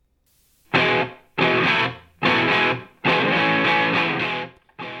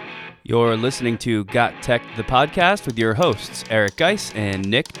You're listening to Got Tech, the podcast with your hosts, Eric Geis and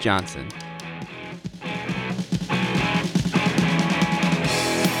Nick Johnson.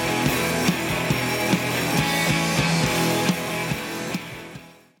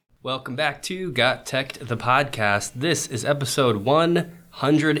 Welcome back to Got Tech, the podcast. This is episode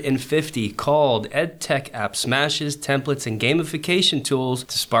 150 called Edtech, Appsmashes, Templates, and Gamification Tools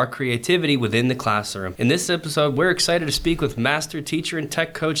to Spark Creativity Within the Classroom. In this episode, we're excited to speak with master teacher and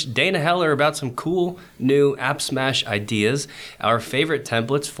tech coach Dana Heller about some cool new Appsmash ideas, our favorite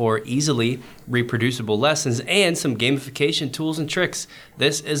templates for easily reproducible lessons, and some gamification tools and tricks.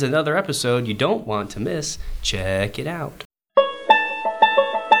 This is another episode you don't want to miss. Check it out.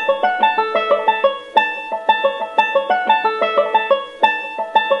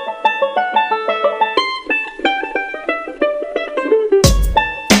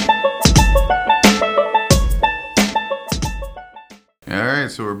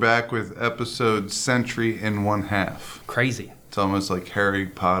 So we're back with episode Century in One Half. Crazy. It's almost like Harry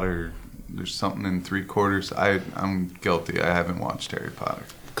Potter. There's something in three quarters. I'm guilty. I haven't watched Harry Potter.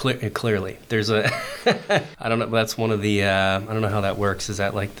 Clearly. There's a, I don't know, that's one of the, I don't know how that works. Is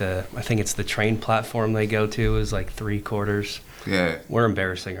that like I think it's the train platform they go to is like three quarters. Yeah. We're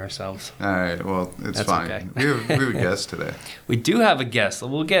embarrassing ourselves. All right, well, that's fine. Okay. We have a guest today. We do have a guest.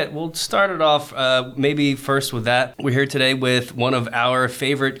 We'll start it off maybe first with that. We're here today with one of our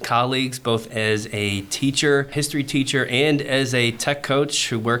favorite colleagues, both as a teacher, history teacher, and as a tech coach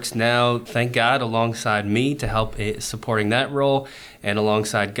who works now, thank God, alongside me to help supporting that role, and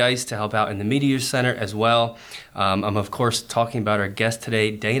alongside Geis to help out in the Media Center as well. I'm, of course, talking about our guest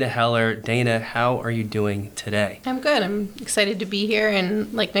today, Dana Heller. Dana, how are you doing today? I'm good. I'm excited to be here.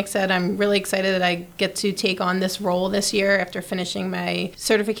 And like Nick said, I'm really excited that I get to take on this role this year after finishing my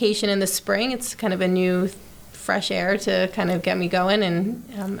certification in the spring. It's kind of a new fresh air to kind of get me going.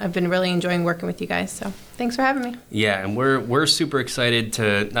 And I've been really enjoying working with you guys. So thanks for having me. Yeah, and we're super excited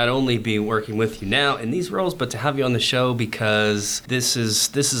to not only be working with you now in these roles, but to have you on the show because this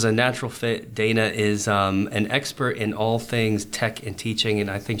is a natural fit. Dana is an expert in all things tech and teaching, and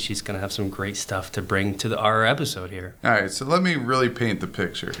I think she's going to have some great stuff to bring to our episode here. All right, so let me really paint the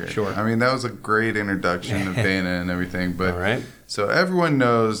picture here. Sure. I mean, that was a great introduction of Dana and everything, but all right. So everyone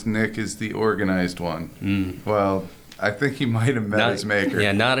knows Nick is the organized one. Well, I think he might have met his maker.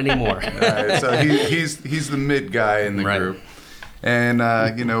 Yeah, not anymore. All right, so he's the mid guy in the group. And,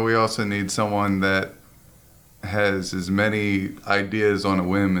 we also need someone that has as many ideas on a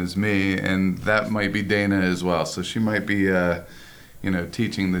whim as me, and that might be Dana as well. So she might be,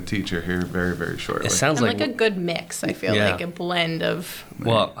 teaching the teacher here very, very shortly. It sounds like a good mix, I feel like, a blend of...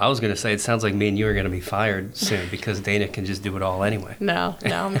 Well, I was going to say, it sounds like me and you are going to be fired soon because Dana can just do it all anyway. No,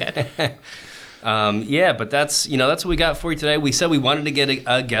 I'm good. But that's what we got for you today. We said we wanted to get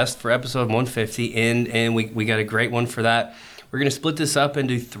a guest for episode 150, and we got a great one for that. We're going to split this up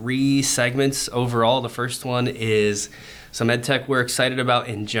into 3 segments overall. The first one is some EdTech we're excited about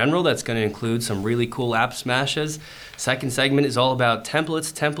in general. That's going to include some really cool Appsmashes. Second segment is all about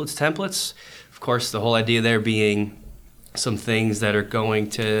templates. Of course, the whole idea there being some things that are going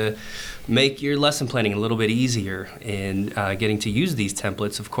to make your lesson planning a little bit easier in getting to use these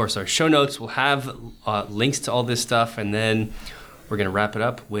templates. Of course, our show notes will have links to all this stuff, and then we're going to wrap it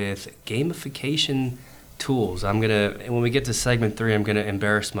up with gamification tools. When we get to segment 3, I'm going to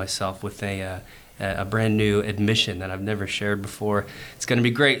embarrass myself with a brand new admission that I've never shared before. It's going to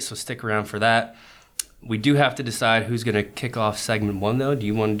be great, so stick around for that. We do have to decide who's going to kick off segment 1, though. Do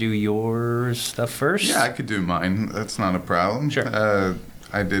you want to do your stuff first? Yeah, I could do mine. That's not a problem. Sure.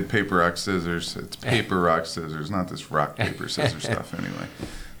 I did paper, rock, scissors. It's paper, rock, scissors, not this rock, paper, scissors stuff anyway.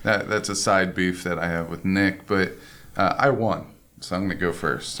 That's a side beef that I have with Nick, but I won, so I'm going to go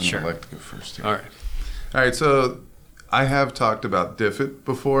first. Sure. I'd like to go first here. All right, so I have talked about Diffit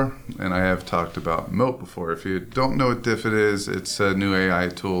before, and I have talked about Moat before. If you don't know what Diffit is, it's a new AI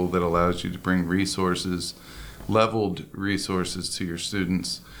tool that allows you to bring leveled resources to your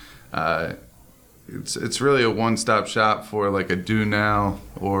students. It's really a one-stop shop for like a do now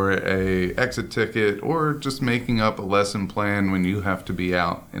or a exit ticket or just making up a lesson plan when you have to be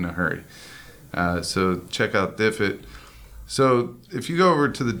out in a hurry. So check out Diffit. So if you go over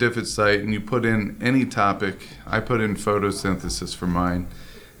to the Diffit site and you put in any topic, I put in photosynthesis for mine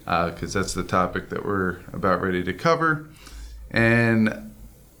because that's the topic that we're about ready to cover. And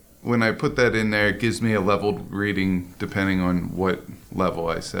when I put that in there, it gives me a leveled reading depending on what level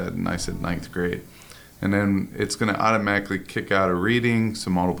I said, and I said 9th grade. And then it's going to automatically kick out a reading,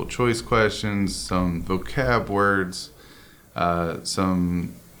 some multiple choice questions, some vocab words,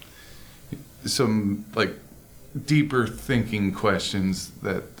 some like deeper thinking questions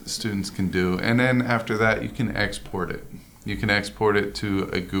that students can do. And then after that, you can export it. You can export it to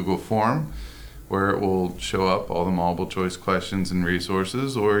a Google form where it will show up all the multiple choice questions and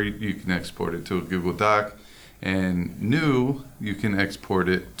resources, or you can export it to a Google Doc. And you can export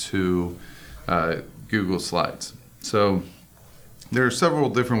it to Google Slides. So there are several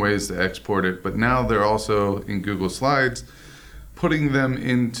different ways to export it, but now they're also in Google Slides, putting them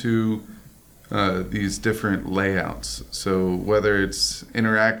into these different layouts. So whether it's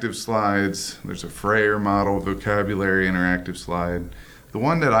interactive slides, there's a Freyer model vocabulary interactive slide. The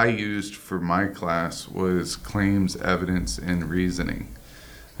one that I used for my class was claims, evidence, and reasoning.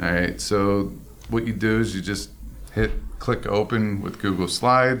 All right, so what you do is you just click open with Google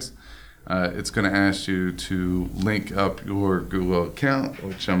Slides. It's going to ask you to link up your Google account,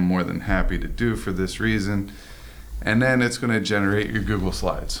 which I'm more than happy to do for this reason. And then it's going to generate your Google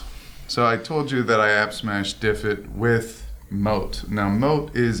Slides. So I told you that I Appsmashed Diffit with Moat. Now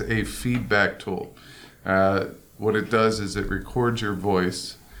Moat is a feedback tool. What it does is it records your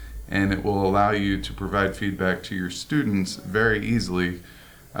voice, and it will allow you to provide feedback to your students very easily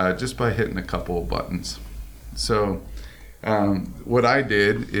just by hitting a couple of buttons. So what I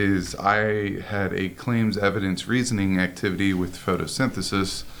did is I had a claims, evidence, reasoning activity with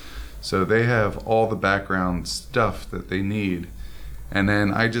photosynthesis. So they have all the background stuff that they need. And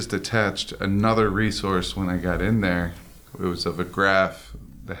then I just attached another resource when I got in there. It was of a graph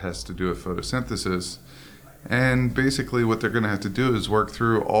that has to do with photosynthesis. And basically what they're going to have to do is work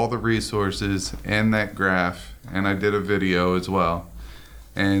through all the resources and that graph. And I did a video as well.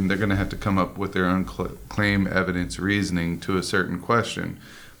 And they're going to have to come up with their own claim, evidence, reasoning to a certain question.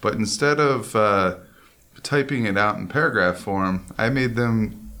 But instead of typing it out in paragraph form, I made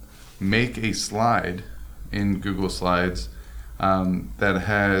them make a slide in Google Slides that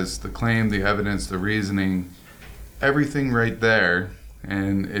has the claim, the evidence, the reasoning, everything right there.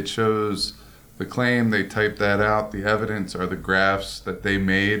 And it shows the claim, they type that out. The evidence are the graphs that they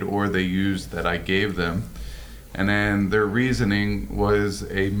made or they used that I gave them. And then their reasoning was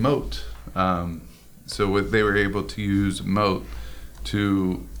a moat. So they were able to use Moat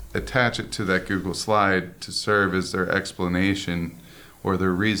to attach it to that Google slide to serve as their explanation or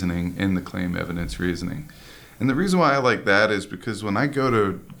their reasoning in the claim, evidence, reasoning. And the reason why I like that is because when I go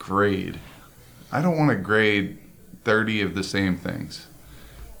to grade, I don't want to grade 30 of the same things.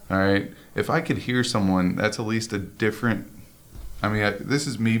 All right? If I could hear someone, that's at least a different, this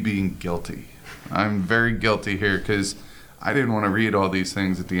is me being guilty. I'm very guilty here because I didn't want to read all these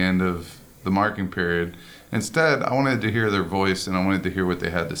things at the end of the marking period. Instead, I wanted to hear their voice and I wanted to hear what they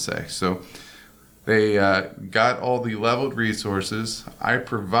had to say. So they got all the leveled resources. I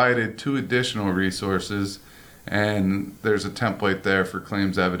provided 2 additional resources, and there's a template there for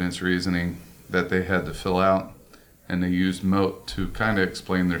claims, evidence, reasoning that they had to fill out, and they used Moat to kind of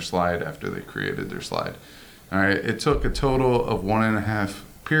explain their slide after they created their slide. All right, it took a total of 1.5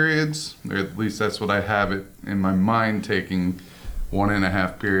 periods, or at least that's what I have it in my mind taking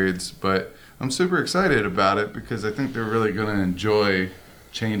 1.5 periods, but I'm super excited about it because I think they're really going to enjoy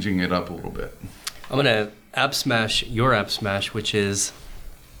changing it up a little bit. I'm going to Appsmash your Appsmash, which is,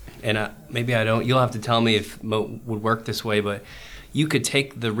 and maybe I don't, you'll have to tell me if Moat would work this way, but you could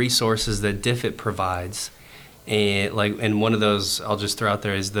take the resources that Diffit provides, and one of those I'll just throw out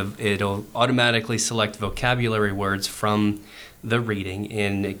there is it'll automatically select vocabulary words from the reading,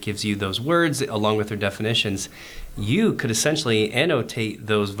 and it gives you those words along with their definitions. You could essentially annotate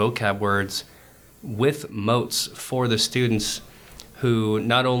those vocab words with Moats for the students who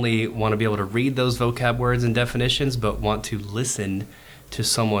not only want to be able to read those vocab words and definitions, but want to listen to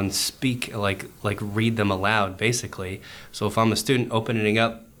someone speak, like read them aloud, basically. So if I'm a student opening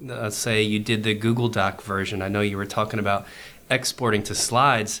up, say you did the Google Doc version, I know you were talking about exporting to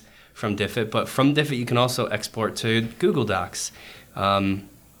slides from Diffit, but from Diffit you can also export to Google Docs.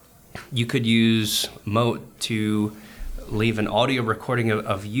 You could use Moat to leave an audio recording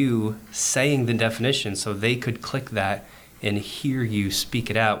of you saying the definition so they could click that and hear you speak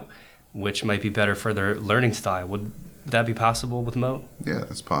it out, which might be better for their learning style. Would that be possible with Moat? Yeah,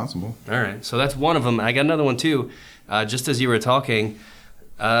 that's possible. All right, so that's one of them. I got another one too. Just as you were talking,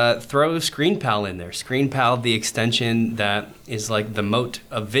 throw ScreenPal in there. ScreenPal, the extension that is like the Moat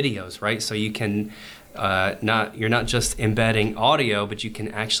of videos, right? So you can you're not just embedding audio, but you can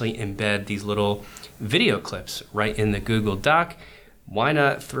actually embed these little video clips right in the Google Doc. Why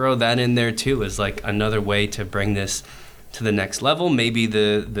not throw that in there too as like another way to bring this to the next level? Maybe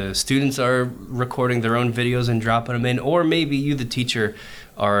the students are recording their own videos and dropping them in, or maybe you, the teacher,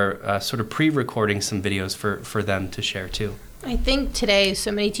 are sort of pre-recording some videos for them to share too. I think today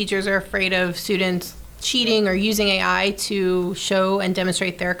so many teachers are afraid of students cheating or using AI to show and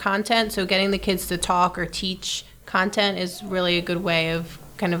demonstrate their content. So getting the kids to talk or teach content is really a good way of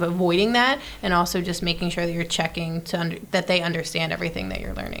kind of avoiding that, and also just making sure that you're checking that they understand everything that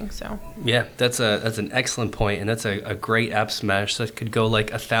you're learning. So yeah, that's an excellent point, and that's a great app smash that could go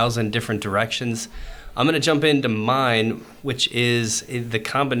like 1,000 different directions. I'm going to jump into mine, which is the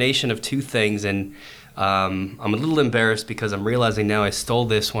combination of two things, and I'm a little embarrassed because I'm realizing now I stole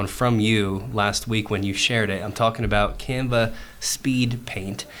this one from you last week when you shared it. I'm talking about Canva Speed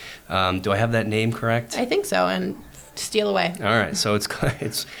Paint. Do I have that name correct? I think so, and steal away. All right, so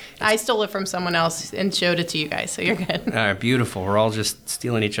it's I stole it from someone else and showed it to you guys, so you're good. All right, beautiful. We're all just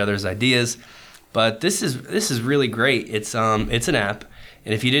stealing each other's ideas, but this is really great. It's an app,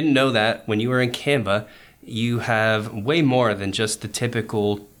 and if you didn't know that, when you were in Canva, you have way more than just the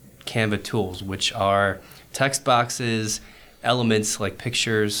typical Canva tools, which are text boxes, elements like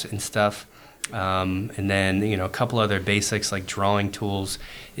pictures and stuff, and then a couple other basics like drawing tools.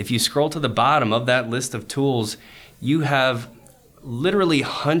 If you scroll to the bottom of that list of tools, you have literally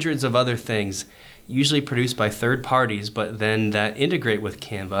hundreds of other things, usually produced by third parties, but then that integrate with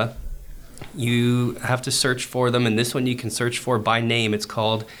Canva. You have to search for them, and this one you can search for by name. It's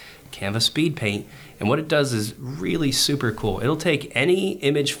called Canva Speed Paint, and what it does is really super cool. It'll take any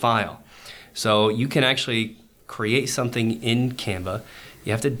image file. So you can actually create something in Canva.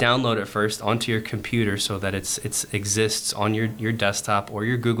 You have to download it first onto your computer so that it exists on your desktop or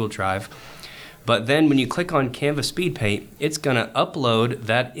your Google Drive. But then when you click on Canva Speed Paint, it's going to upload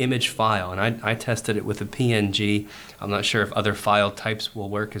that image file. And I tested it with a PNG. I'm not sure if other file types will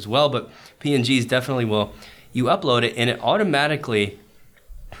work as well, but PNGs definitely will. You upload it, and it automatically,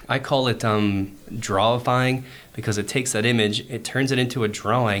 I call it drawifying, because it takes that image, it turns it into a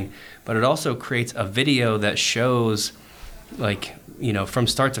drawing, but it also creates a video that shows, like, from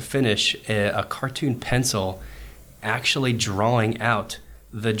start to finish, a cartoon pencil actually drawing out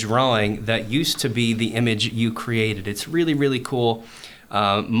the drawing that used to be the image you created. It's really, really cool.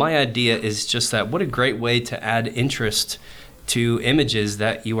 My idea is just that what a great way to add interest to images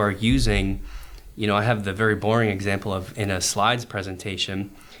that you are using. I have the very boring example of in a slides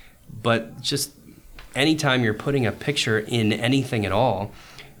presentation, but just anytime you're putting a picture in anything at all,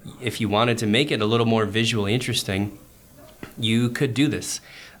 if you wanted to make it a little more visually interesting, you could do this.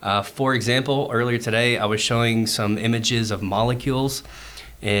 For example, earlier today, I was showing some images of molecules.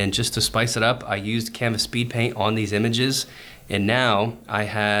 And just to spice it up, I used Canva Speed Paint on these images. And now I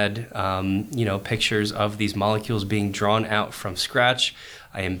had, pictures of these molecules being drawn out from scratch.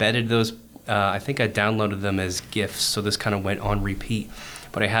 I embedded those. I think I downloaded them as GIFs, so this kind of went on repeat.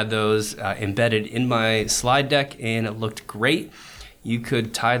 But I had those embedded in my slide deck, and it looked great. You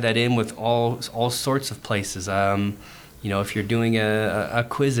could tie that in with all sorts of places. If you're doing a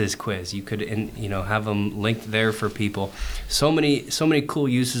quizzes quiz, you could have them linked there for people. So many cool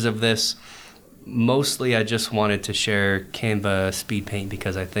uses of this. Mostly, I just wanted to share Canva Speed Paint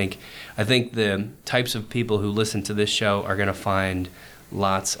because I think the types of people who listen to this show are going to find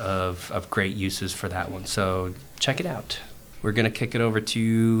lots of great uses for that one. So check it out. We're going to kick it over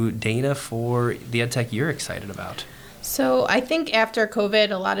to Dana for the Edtech you're excited about. So I think after COVID,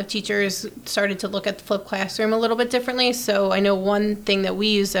 a lot of teachers started to look at the flipped classroom a little bit differently. So I know one thing that we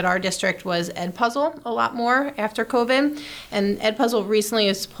used at our district was Edpuzzle a lot more after COVID. And Edpuzzle recently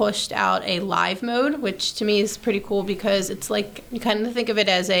has pushed out a live mode, which to me is pretty cool because it's like, you kind of think of it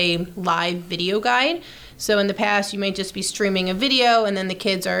as a live video guide. So in the past, you might just be streaming a video and then the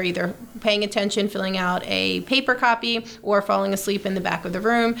kids are either paying attention, filling out a paper copy, or falling asleep in the back of the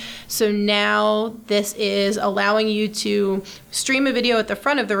room. So now this is allowing you to stream a video at the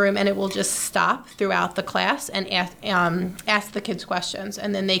front of the room and it will just stop throughout the class and ask the kids questions,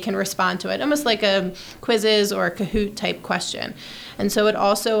 and then they can respond to it, almost like a quizzes or a Kahoot type question. And so it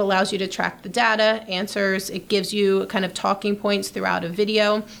also allows you to track the data, answers. It gives you kind of talking points throughout a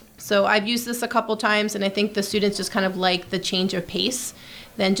video. So I've used this a couple times, and I think the students just kind of like the change of pace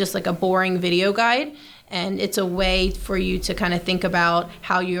than just like a boring video guide. And it's a way for you to kind of think about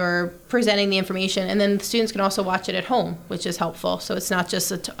how you're presenting the information. And then the students can also watch it at home, which is helpful. So it's not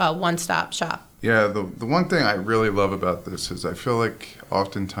just a one-stop shop. Yeah, the one thing I really love about this is I feel like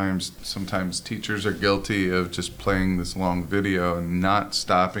sometimes teachers are guilty of just playing this long video and not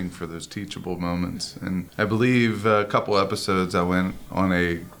stopping for those teachable moments. And I believe a couple episodes I went on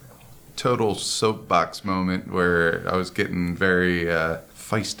a total soapbox moment where I was getting very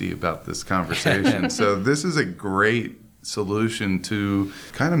feisty about this conversation. So this is a great solution to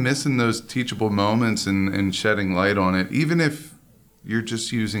kind of missing those teachable moments and shedding light on it, even if you're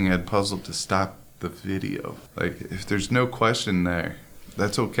just using Edpuzzle to stop the video. Like, if there's no question there,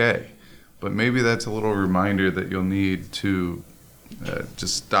 that's okay. But maybe that's a little reminder that you'll need to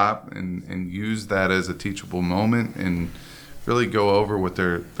just stop and use that as a teachable moment and really go over what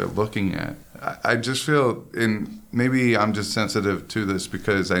they're looking at. I just feel, and maybe I'm just sensitive to this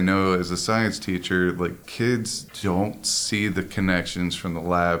because I know as a science teacher, like kids don't see the connections from the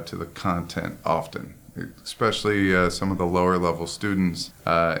lab to the content often, especially some of the lower level students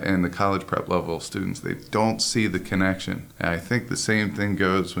and the college prep level students. They don't see the connection. And I think the same thing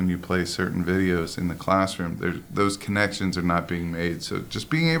goes when you play certain videos in the classroom. Those connections are not being made. So just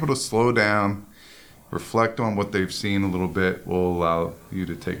being able to slow down, reflect on what they've seen a little bit will allow you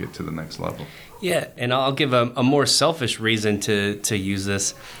to take it to the next level. Yeah, and I'll give a more selfish reason to use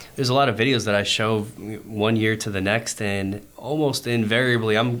this. There's a lot of videos that I show one year to the next, and almost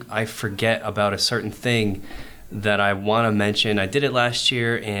invariably I forget about a certain thing that I want to mention. I did it last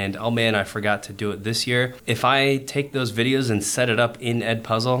year, and oh man, I forgot to do it this year. If I take those videos and set it up in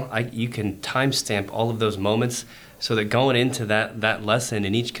Edpuzzle, you can timestamp all of those moments so that going into that lesson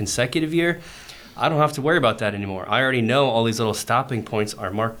in each consecutive year, I don't have to worry about that anymore. I already know all these little stopping points are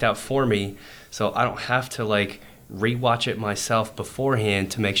marked out for me, so I don't have to rewatch it myself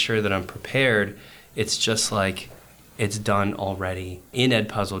beforehand to make sure that I'm prepared. It's just it's done already in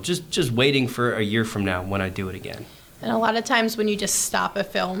Edpuzzle, just waiting for a year from now when I do it again. And a lot of times when you just stop a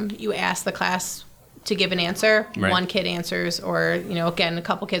film, you ask the class to give an answer. Right. One kid answers, or, again, a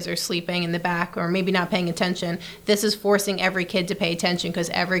couple kids are sleeping in the back or maybe not paying attention. This is forcing every kid to pay attention because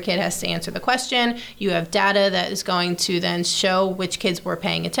every kid has to answer the question. You have data that is going to then show which kids were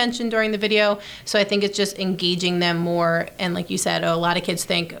paying attention during the video. So I think it's just engaging them more. And like you said, a lot of kids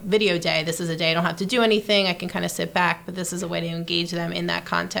think video day, this is a day I don't have to do anything. I can kind of sit back, but this is a way to engage them in that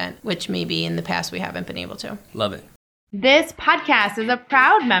content, which maybe in the past we haven't been able to. Love it. This podcast is a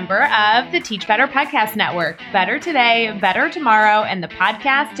proud member of the Teach Better Podcast Network. Better today, better tomorrow, and the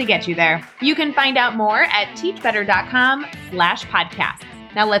podcast to get you there. You can find out more at teachbetter.com/podcasts.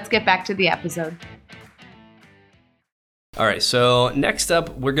 Now let's get back to the episode. All right, so next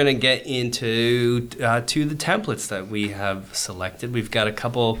up, we're going to get into to the templates that we have selected. We've got a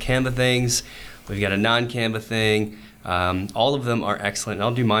couple Canva things. We've got a non-Canva thing. All of them are excellent. And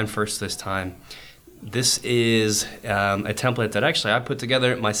I'll do mine first this time. This is a template that actually I put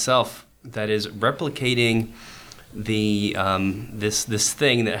together myself that is replicating the this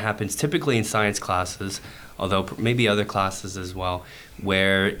thing that happens typically in science classes, although maybe other classes as well,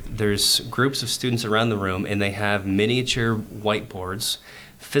 where there's groups of students around the room and they have miniature whiteboards,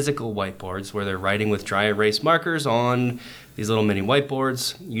 physical whiteboards, where they're writing with dry erase markers on these little mini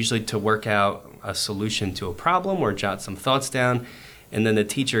whiteboards, usually to work out a solution to a problem or jot some thoughts down. And then the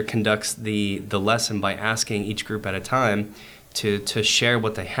teacher conducts the lesson by asking each group at a time to share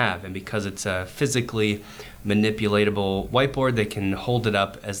what they have. And because it's a physically manipulatable whiteboard, they can hold it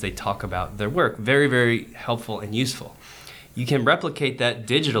up as they talk about their work. Very, very helpful and useful. You can replicate that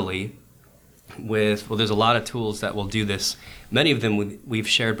digitally with, there's a lot of tools that will do this. Many of them we've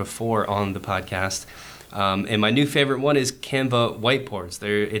shared before on the podcast. And my new favorite one is Canva whiteboards.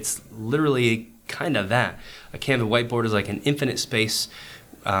 It's literally kind of that. A Canva whiteboard is like an infinite space.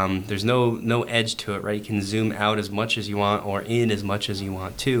 There's no edge to it, right? You can zoom out as much as you want or in as much as you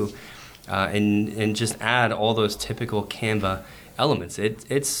want to, and just add all those typical Canva elements.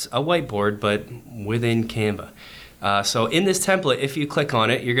 It's a whiteboard, but within Canva. So in this template, if you click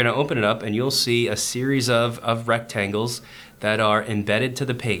on it, you're going to open it up and you'll see a series of rectangles that are embedded to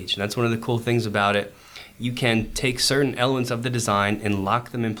the page. And that's one of the cool things about it. You can take certain elements of the design and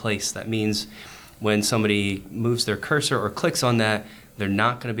lock them in place. That means when somebody moves their cursor or clicks on that, they're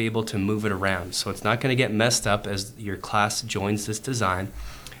not going to be able to move it around. So it's not going to get messed up as your class joins this design,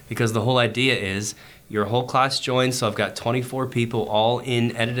 because the whole idea is your whole class joins. So I've got 24 people all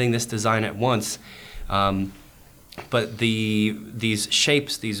in editing this design at once. But these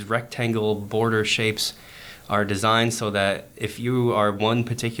shapes, these rectangle border shapes, are designed so that if you are one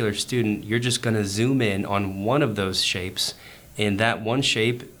particular student, you're just going to zoom in on one of those shapes, and that one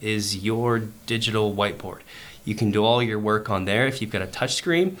shape is your digital whiteboard. You can do all your work on there. If you've got a touch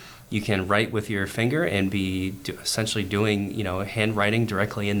screen, you can write with your finger and be essentially doing handwriting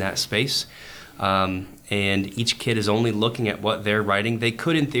directly in that space. And each kid is only looking at what they're writing. They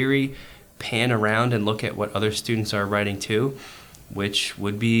could, in theory, pan around and look at what other students are writing too, which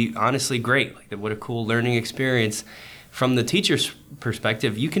would be honestly great. What a cool learning experience. From the teacher's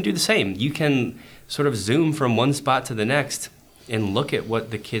perspective, you can do the same. You can sort of zoom from one spot to the next and look at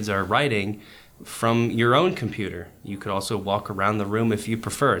what the kids are writing from your own computer. You could also walk around the room if you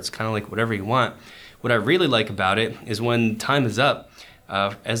prefer. It's kind of like whatever you want. What I really like about it is when time is up,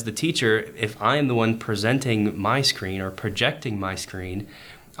 as the teacher, if I am the one presenting my screen or projecting my screen,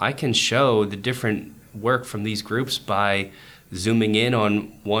 I can show the different work from these groups by zooming in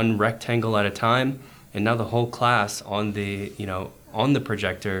on one rectangle at a time, and now the whole class on the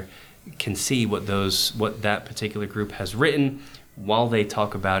projector can see what that particular group has written while they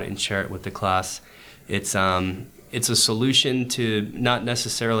talk about it and share it with the class. It's a solution to not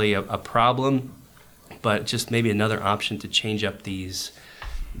necessarily a problem, but just maybe another option to change up these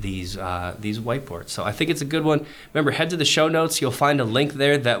whiteboards. So I think it's a good one. Remember, head to the show notes. You'll find a link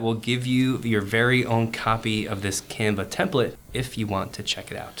there that will give you your very own copy of this Canva template if you want to check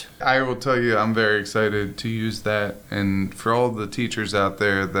it out. I will tell you, I'm very excited to use that. And for all the teachers out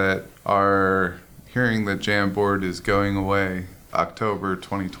there that are hearing that Jamboard is going away October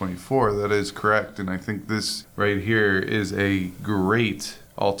 2024, that is correct. And I think this right here is a great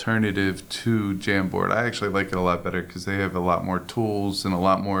alternative to Jamboard. I actually like it a lot better because they have a lot more tools and a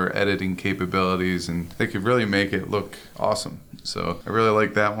lot more editing capabilities, and they could really make it look awesome. So I really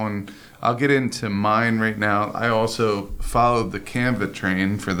like that one. I'll get into mine right now. I also followed the Canva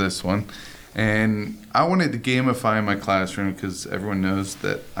train for this one, and I wanted to gamify my classroom because everyone knows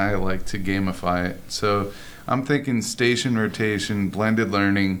that I like to gamify it. So I'm thinking station rotation, blended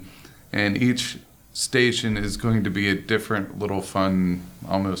learning, and each station is going to be a different little fun,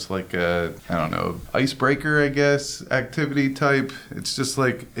 almost like a, icebreaker, I guess, activity type. It's just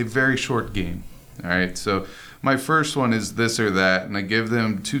like a very short game. All right, so my first one is this or that, and I give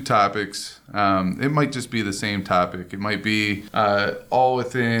them 2 topics. It might just be the same topic. It might be all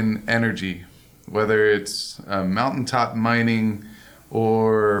within energy, whether it's mountaintop mining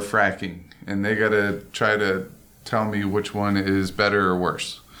or fracking, and they got to try to tell me which one is better or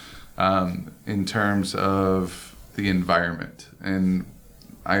worse in terms of the environment. And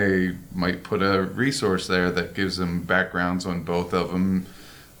I might put a resource there that gives them backgrounds on both of them,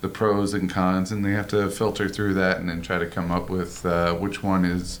 the pros and cons, and they have to filter through that and then try to come up with which one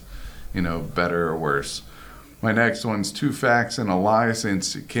is, better or worse. My next one's 2 facts and a lie,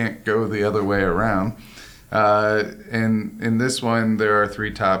 since it can't go the other way around. And in this one, there are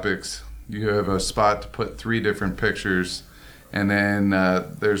 3 topics. You have a spot to put 3 different pictures, and then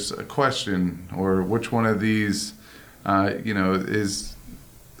there's a question, or which one of these, is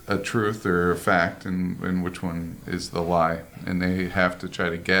a truth or a fact, and which one is the lie. And they have to try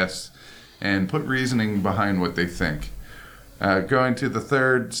to guess and put reasoning behind what they think. Going to the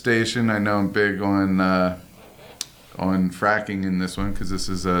third station, I know I'm big on fracking in this one because this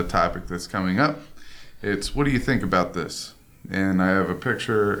is a topic that's coming up. It's, what do you think about this? And I have a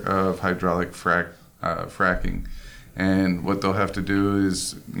picture of hydraulic fracking. And what they'll have to do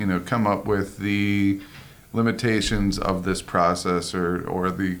is, come up with the limitations of this process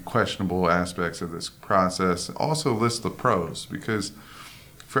or the questionable aspects of this process. Also list the pros, because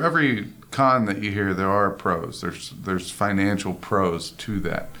for every con that you hear, there are pros. There's financial pros to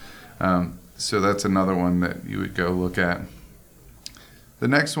that. So that's another one that you would go look at. The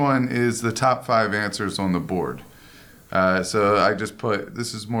next one is the top 5 answers on the board. So I just put,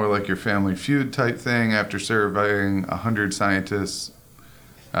 this is more like your Family Feud type thing. After surveying 100 scientists,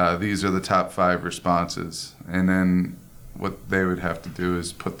 these are the top 5 responses. And then what they would have to do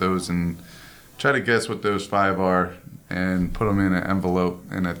is put those and try to guess what those 5 are and put them in an envelope.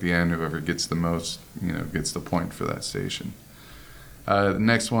 And at the end, whoever gets the most, gets the point for that station. The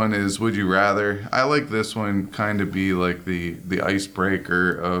next one is Would You Rather. I like this one kind of be like the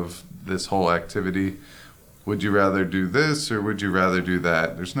icebreaker of this whole activity. Would you rather do this or would you rather do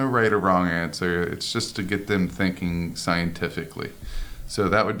that? There's no right or wrong answer. It's just to get them thinking scientifically. So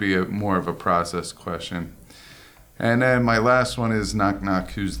that would be more of a process question. And then my last one is knock knock,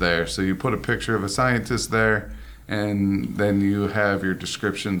 who's there? So you put a picture of a scientist there, and then you have your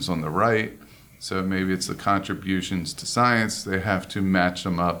descriptions on the right. So maybe it's the contributions to science. They have to match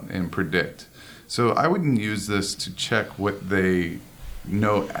them up and predict. So I wouldn't use this to check what they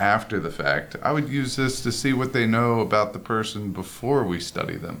know after the fact. I would use this to see what they know about the person before we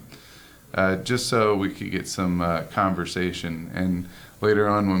study them, just so we could get some conversation. And later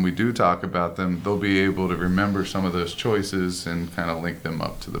on, when we do talk about them, they'll be able to remember some of those choices and kind of link them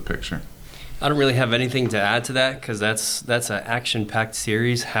up to the picture. I don't really have anything to add to that because that's an action-packed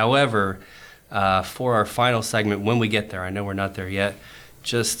series. However, for our final segment, when we get there, I know we're not there yet,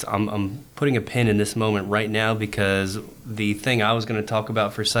 I'm putting a pin in this moment right now because the thing I was going to talk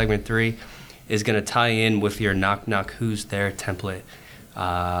about for segment 3 is going to tie in with your knock knock who's there template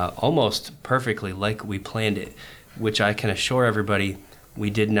almost perfectly like we planned it, which I can assure everybody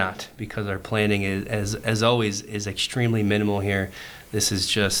we did not, because our planning is, as always, is extremely minimal here. This is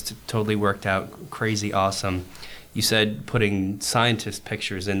just totally worked out, crazy awesome. you said putting scientist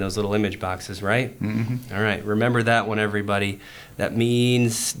pictures in those little image boxes, right? Mm-hmm. All right. Remember that one, everybody. That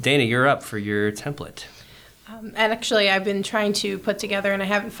means, Dana, you're up for your template. And actually, I've been trying to put together, and I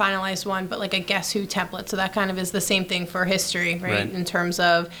haven't finalized one, but like a Guess Who template. So that kind of is the same thing for history, right? In terms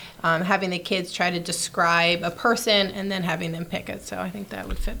of having the kids try to describe a person and then having them pick it. So I think that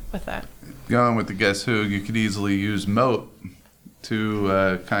would fit with that. Going with the Guess Who, you could easily use Moat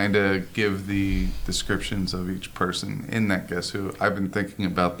to kind of give the descriptions of each person in that Guess Who. I've been thinking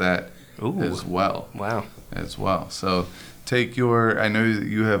about that as well. Wow. As well. So take I know that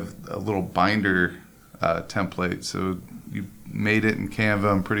you have a little binder template, so you made it in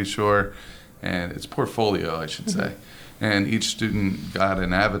Canva, I'm pretty sure, and it's portfolio, I should say. And each student got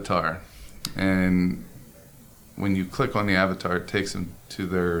an avatar, and when you click on the avatar, it takes them to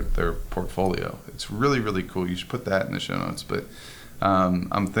their portfolio. It's really, really cool. You should put that in the show notes, but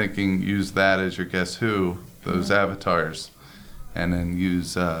I'm thinking use that as your Guess Who, those avatars, and then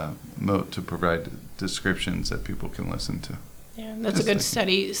use Moat to provide descriptions that people can listen to. Yeah, that's a good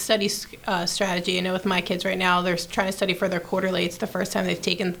study strategy. I know with my kids right now, they're trying to study for their quarterly. It's the first time they've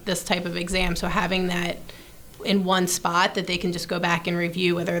taken this type of exam, so having that in one spot that they can just go back and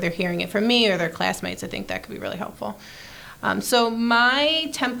review, whether they're hearing it from me or their classmates, I think that could be really helpful. So my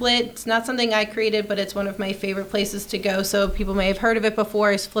template, it's not something I created, but it's one of my favorite places to go. So people may have heard of it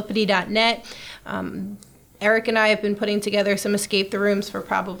before, is flippity.net. Eric and I have been putting together some escape the rooms for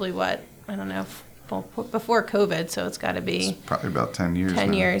probably before COVID, so it's got to be it's probably about 10 years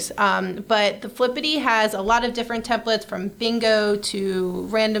 10 now. years. But the Flippity has a lot of different templates, from bingo to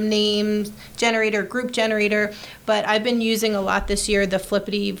random names generator, group generator. But I've been using a lot this year the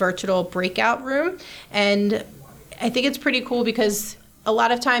Flippity virtual breakout room, and I think it's pretty cool because a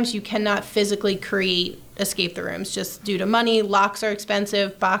lot of times you cannot physically create escape the rooms just due to money. Locks are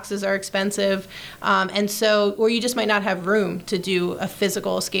expensive, boxes are expensive, or you just might not have room to do a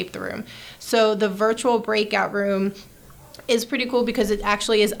physical escape the room. So the virtual breakout room is pretty cool because it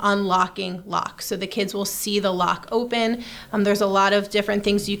actually is unlocking locks. So the kids will see the lock open. There's a lot of different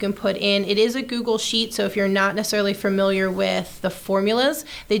things you can put in. It is a Google Sheet, so if you're not necessarily familiar with the formulas,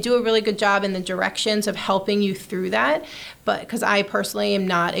 they do a really good job in the directions of helping you through that. But because I personally am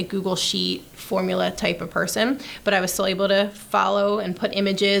not a Google Sheet formula type of person, but I was still able to follow and put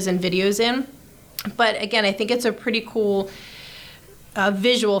images and videos in. But again, I think it's a pretty cool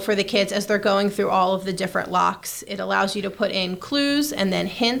visual for the kids as they're going through all of the different locks. It allows you to put in clues and then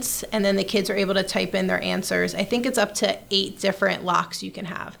hints, and then the kids are able to type in their answers. I think it's up to 8 different locks you can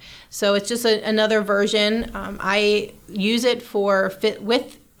have. So it's just another version. I use it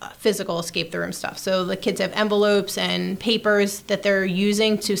with physical escape the room stuff. So the kids have envelopes and papers that they're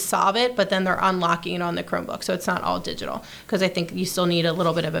using to solve it, but then they're unlocking it on the Chromebook. So it's not all digital, because I think you still need a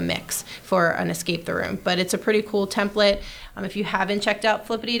little bit of a mix for an escape the room. But it's a pretty cool template. If you haven't checked out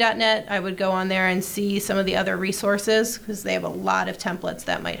flippity.net, I would go on there and see some of the other resources, because they have a lot of templates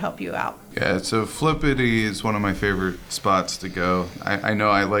that might help you out. Yeah, so Flippity is one of my favorite spots to go. I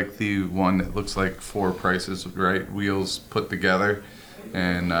know I like the one that looks like 4 prices right wheels put together,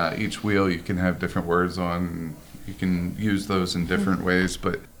 and each wheel you can have different words on. You can use those in different ways.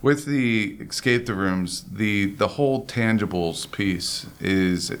 But with the escape the rooms, the whole tangibles piece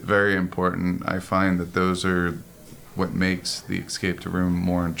is very important. I find that those are what makes the escape the room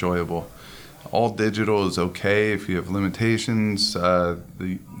more enjoyable. All digital is okay if you have limitations. The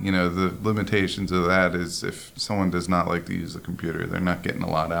limitations of that is if someone does not like to use the computer, they're not getting a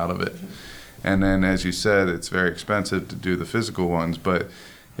lot out of it. And then, as you said, it's very expensive to do the physical ones. But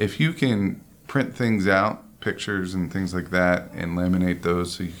if you can print things out, pictures and things like that, and laminate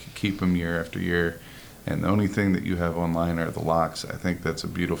those so you can keep them year after year, and the only thing that you have online are the locks, I think that's a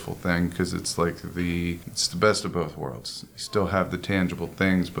beautiful thing, because it's it's the best of both worlds. You still have the tangible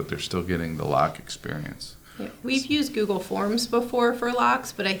things, but they're still getting the lock experience. Yeah, we've used Google Forms before for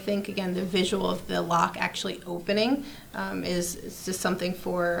locks, but I think, again, the visual of the lock actually opening is just something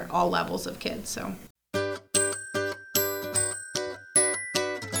for all levels of kids. So.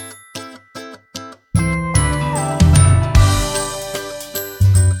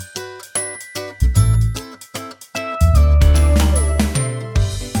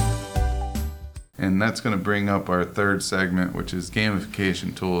 And that's going to bring up our third segment, which is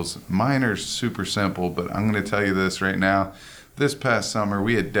gamification tools. Mine are super simple, but I'm going to tell you this right now. This past summer,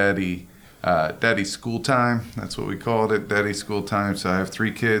 we had Daddy school time. That's what we called it, Daddy school time. So I have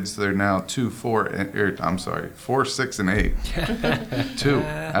 3 kids. They're now 4, 6, and 8. 2.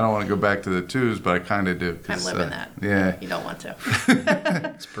 I don't want to go back to the 2s, but I kind of do. I'm living that. Yeah. You don't want to.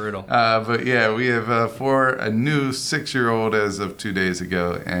 It's brutal. But yeah, we have a new 6-year-old as of 2 days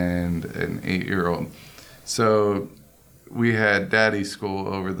ago and an 8-year-old. So we had daddy school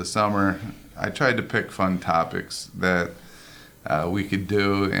over the summer. I tried to pick fun topics that we could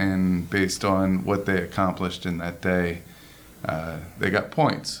do, and based on what they accomplished in that day, they got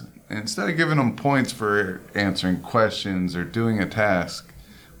points. And instead of giving them points for answering questions or doing a task,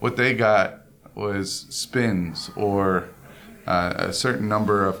 what they got was spins or a certain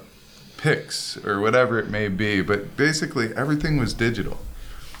number of picks or whatever it may be. But basically, everything was digital.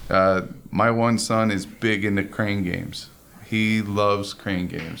 My one son is big into crane games. He loves crane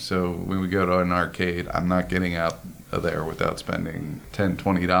games. So when we go to an arcade, I'm not getting out of there without spending $10,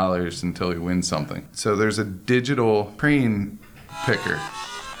 $20 until he wins something. So there's a digital crane picker.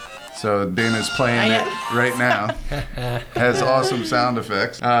 So Dana's playing it right now. Has awesome sound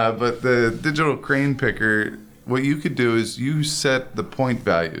effects. But the digital crane picker, what you could do is you set the point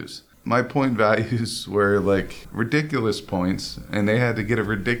values. My point values were like ridiculous points, and they had to get a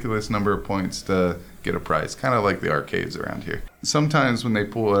ridiculous number of points to get a prize, kind of like the arcades around here. Sometimes when they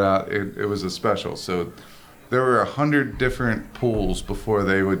pull it out, it was a special. So there were 100 different pools before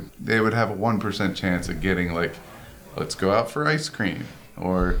they would have a 1% chance of getting, like, let's go out for ice cream,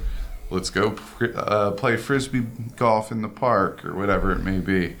 or let's go play frisbee golf in the park, or whatever it may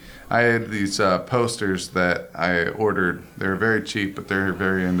be. I had these posters that I ordered. They're very cheap, but they're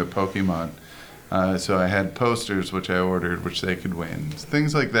very into Pokemon. So I had posters which I ordered, which they could win.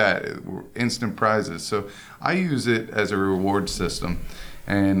 Things like that, instant prizes. So I use it as a reward system.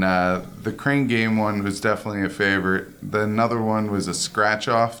 And the crane game one was definitely a favorite. Another one was a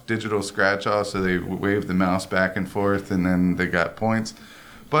scratch-off, digital scratch-off. So they waved the mouse back and forth, and then they got points.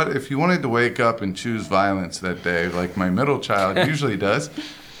 But if you wanted to wake up and choose violence that day, like my middle child usually does,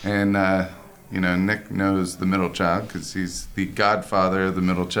 and Nick knows the middle child because he's the godfather of the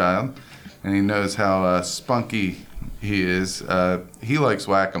middle child, and he knows how spunky he is. He likes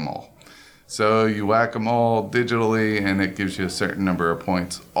whack-a-mole. So you whack-a-mole digitally, and it gives you a certain number of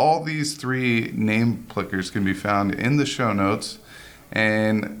points. All these 3 name clickers can be found in the show notes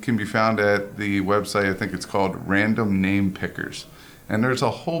and can be found at the website. I think it's called Random Name Pickers. And there's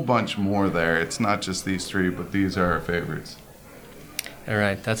a whole bunch more there. It's not just these 3, but these are our favorites. All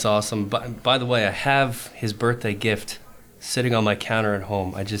right, that's awesome. By the way, I have his birthday gift sitting on my counter at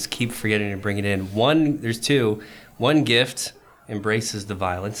home. I just keep forgetting to bring it in. There's 2. One gift embraces the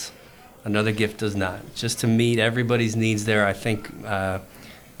violence. Another gift does not. Just to meet everybody's needs there, I think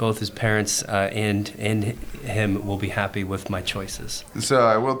both his parents and him will be happy with my choices. So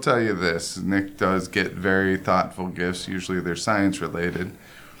I will tell you this. Nick does get very thoughtful gifts. Usually they're science related.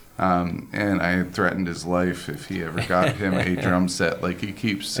 And I threatened his life if he ever got him a drum set. Like he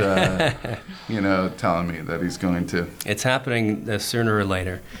keeps, telling me that he's going to. It's happening sooner or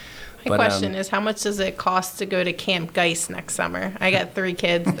later. My question is, how much does it cost to go to Camp Geist next summer? I got 3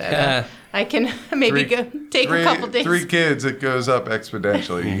 kids that I can maybe take a couple days. 3 kids, it goes up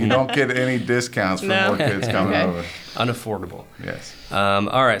exponentially. You don't get any discounts for more kids coming over. Unaffordable. Yes.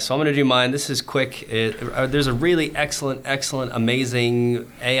 All right, so I'm going to do mine. This is quick. There's a really excellent,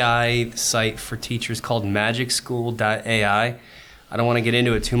 amazing AI site for teachers called magicschool.ai. I don't want to get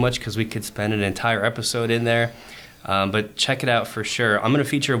into it too much because we could spend an entire episode in there. But check it out for sure. I'm going to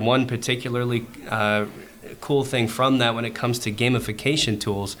feature one particularly cool thing from that when it comes to gamification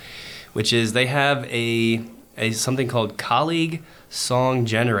tools, which is they have a something called Colleague Song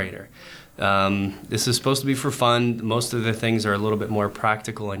Generator. This is supposed to be for fun. Most of the things are a little bit more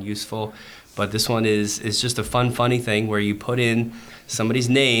practical and useful, but this one is just a funny thing where you put in somebody's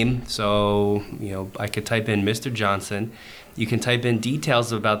name. So, I could type in Mr. Johnson. You can type in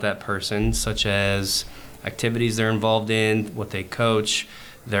details about that person, such as activities they're involved in, what they coach,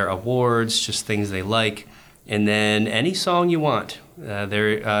 their awards, just things they like, and then any song you want.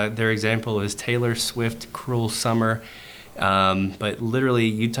 Their example is Taylor Swift, Cruel Summer, but literally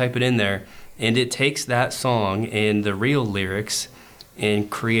you type it in there, and it takes that song and the real lyrics and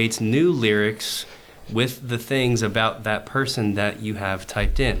creates new lyrics with the things about that person that you have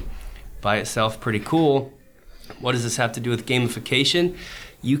typed in. By itself, pretty cool. What does this have to do with gamification?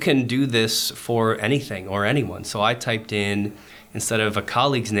 You can do this for anything or anyone. So I typed in, instead of a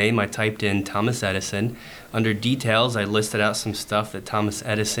colleague's name, I typed in Thomas Edison. Under details, I listed out some stuff that Thomas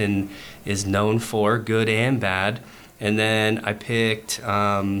Edison is known for, good and bad. And then I picked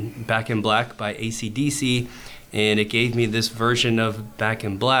Back in Black by AC/DC, and it gave me this version of Back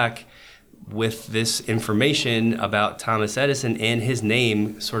in Black with this information about Thomas Edison and his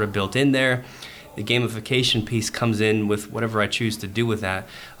name sort of built in there. The gamification piece comes in with whatever I choose to do with that.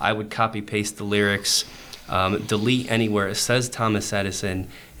 I would copy paste the lyrics, delete anywhere it says Thomas Edison,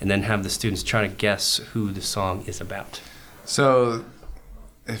 and then have the students try to guess who the song is about. So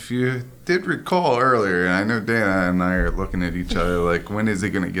if you did recall earlier, and I know Dana and I are looking at each other like, when is he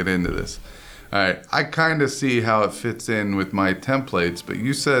going to get into this? All right, I kind of see how it fits in with my templates, but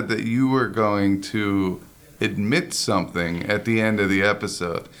you said that you were going to admit something at the end of the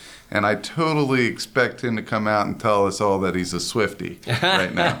episode. And I totally expect him to come out and tell us all that he's a Swiftie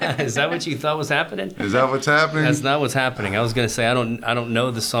right now. Is that what you thought was happening? Is that what's happening? That's not what's happening. I was going to say I don't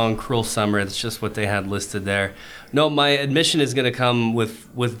know the song "Cruel Summer." It's just what they had listed there. No, my admission is going to come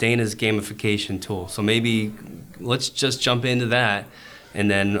with Dana's gamification tool. So maybe let's just jump into that, and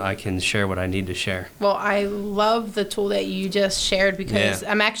then I can share what I need to share. Well, I love the tool that you just shared because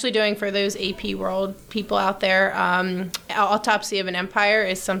I'm actually doing, for those AP World people out there, Autopsy of an Empire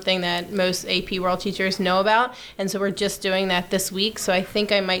is something that most AP World teachers know about. And so we're just doing that this week. So I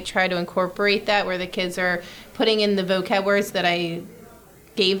think I might try to incorporate that where the kids are putting in the vocab words that I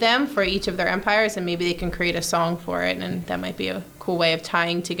gave them for each of their empires, and maybe they can create a song for it. And that might be a cool way of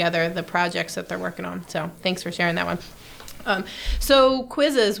tying together the projects that they're working on. So thanks for sharing that one. So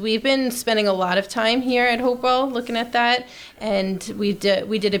quizzes, we've been spending a lot of time here at Hopewell looking at that, and we did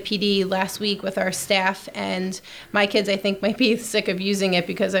a PD last week with our staff, and my kids I think might be sick of using it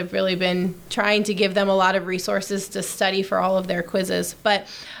because I've really been trying to give them a lot of resources to study for all of their quizzes. But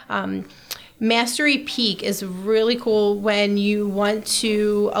Mastery Peak is really cool when you want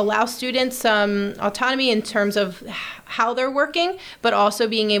to allow students some autonomy in terms of how they're working, but also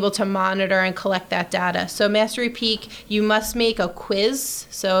being able to monitor and collect that data. So Mastery Peak, you must make a quiz.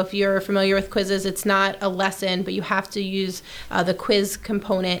 So if you're familiar with quizzes, it's not a lesson, but you have to use the quiz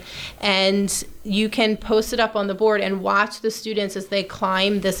component. And you can post it up on the board and watch the students as they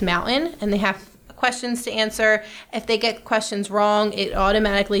climb this mountain, and they have questions to answer. If they get questions wrong, it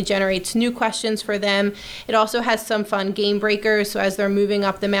automatically generates new questions for them. It also has some fun game breakers. So as they're moving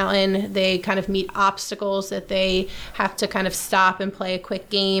up the mountain, they kind of meet obstacles that they have to kind of stop and play a quick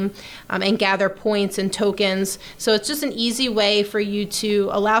game and gather points and tokens. So it's just an easy way for you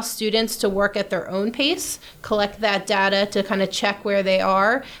to allow students to work at their own pace, collect that data to kind of check where they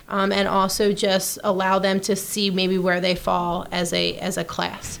are, and also just allow them to see maybe where they fall as a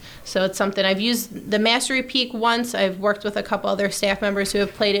class. So it's something I've used the Mastery Peak once. I've worked with a couple other staff members who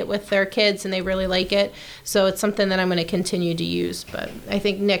have played it with their kids, and they really like it. So it's something that I'm going to continue to use. But I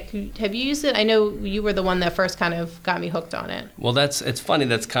think, Nick, have you used it? I know you were the one that first kind of got me hooked on it. Well, it's funny.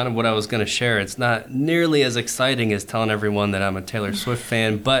 That's kind of what I was going to share. It's not nearly as exciting as telling everyone that I'm a Taylor Swift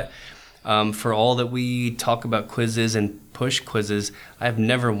fan, but for all that we talk about quizzes and push quizzes, I've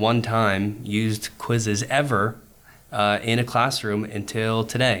never one time used quizzes ever in a classroom until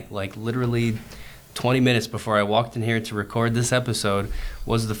today. Like literally 20 minutes before I walked in here to record this episode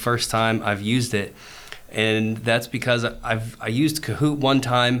was the first time I've used it. And that's because I used Kahoot one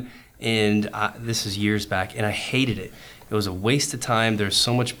time, and this is years back, and I hated it. It was a waste of time. There's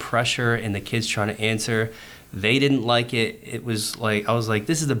so much pressure and the kids trying to answer. They didn't like it. It was like, I was like,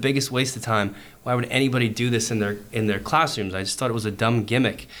 this is the biggest waste of time. Why would anybody do this in their classrooms? I just thought it was a dumb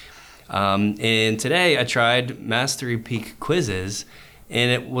gimmick. And today I tried Mastery Peak quizzes, and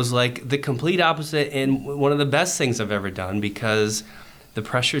it was like the complete opposite and one of the best things I've ever done, because the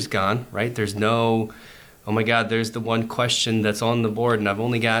pressure's gone, right? There's no, oh my God, there's the one question that's on the board and I've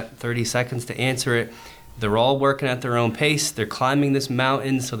only got 30 seconds to answer it. They're all working at their own pace. They're climbing this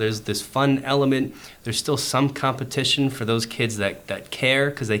mountain, so there's this fun element. There's still some competition for those kids that care,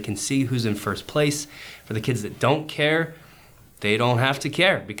 because they can see who's in first place. For the kids that don't care, they don't have to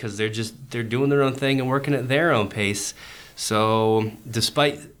care, because they're doing their own thing and working at their own pace. So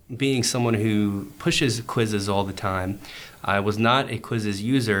despite being someone who pushes quizzes all the time, I was not a quizzes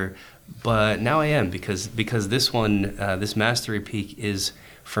user, but now I am, because this one, this Mastery Peak is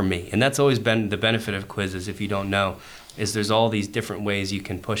for me. And that's always been the benefit of quizzes, if you don't know, is there's all these different ways you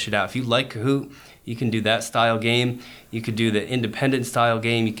can push it out. If you like Kahoot, you can do that style game. You could do the independent style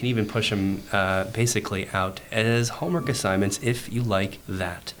game. You can even push them basically out as homework assignments if you like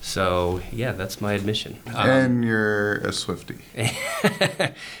that. So yeah, that's my admission. And you're a Swiftie.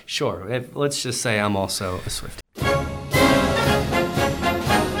 Sure. Let's just say I'm also a Swiftie.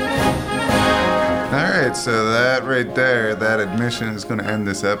 All right, so that right there, that admission is going to end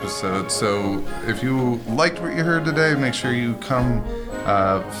this episode. So if you liked what you heard today, make sure you come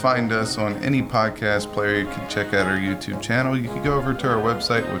find us on any podcast player. You can check out our YouTube channel. You can go over to our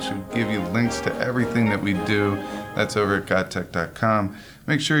website, which will give you links to everything that we do. That's over at gottech.com.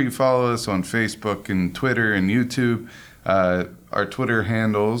 Make sure you follow us on Facebook and Twitter and YouTube. Our Twitter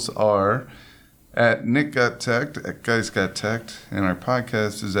handles are at Nick Got Teched, at Guys Got Teched, and our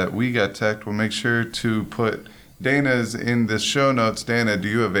podcast is at We Got Teched. We'll make sure to put Dana's in the show notes. Dana, do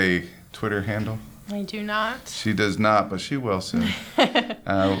you have a Twitter handle? I do not. She does not, but she will soon.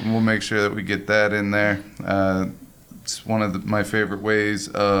 We'll make sure that we get that in there. It's one of my favorite ways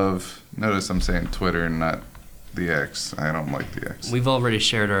of, notice I'm saying Twitter and not the X. I don't like the X. We've already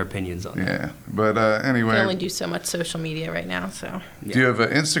shared our opinions on that. Yeah, but anyway. I only do so much social media right now, so. Do you have an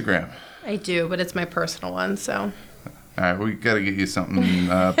Instagram? I do, but it's my personal one, so. All right, we got to get you something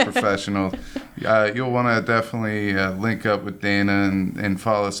professional. You'll want to definitely link up with Dana and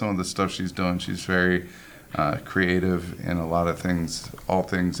follow some of the stuff she's doing. She's very creative in a lot of things, all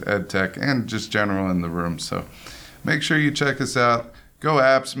things Edtech and just general in the room. So make sure you check us out. Go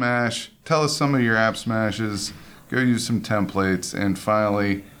Appsmash. Tell us some of your Appsmashes. Go use some templates. And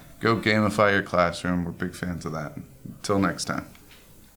finally, go gamify your classroom. We're big fans of that. Until next time.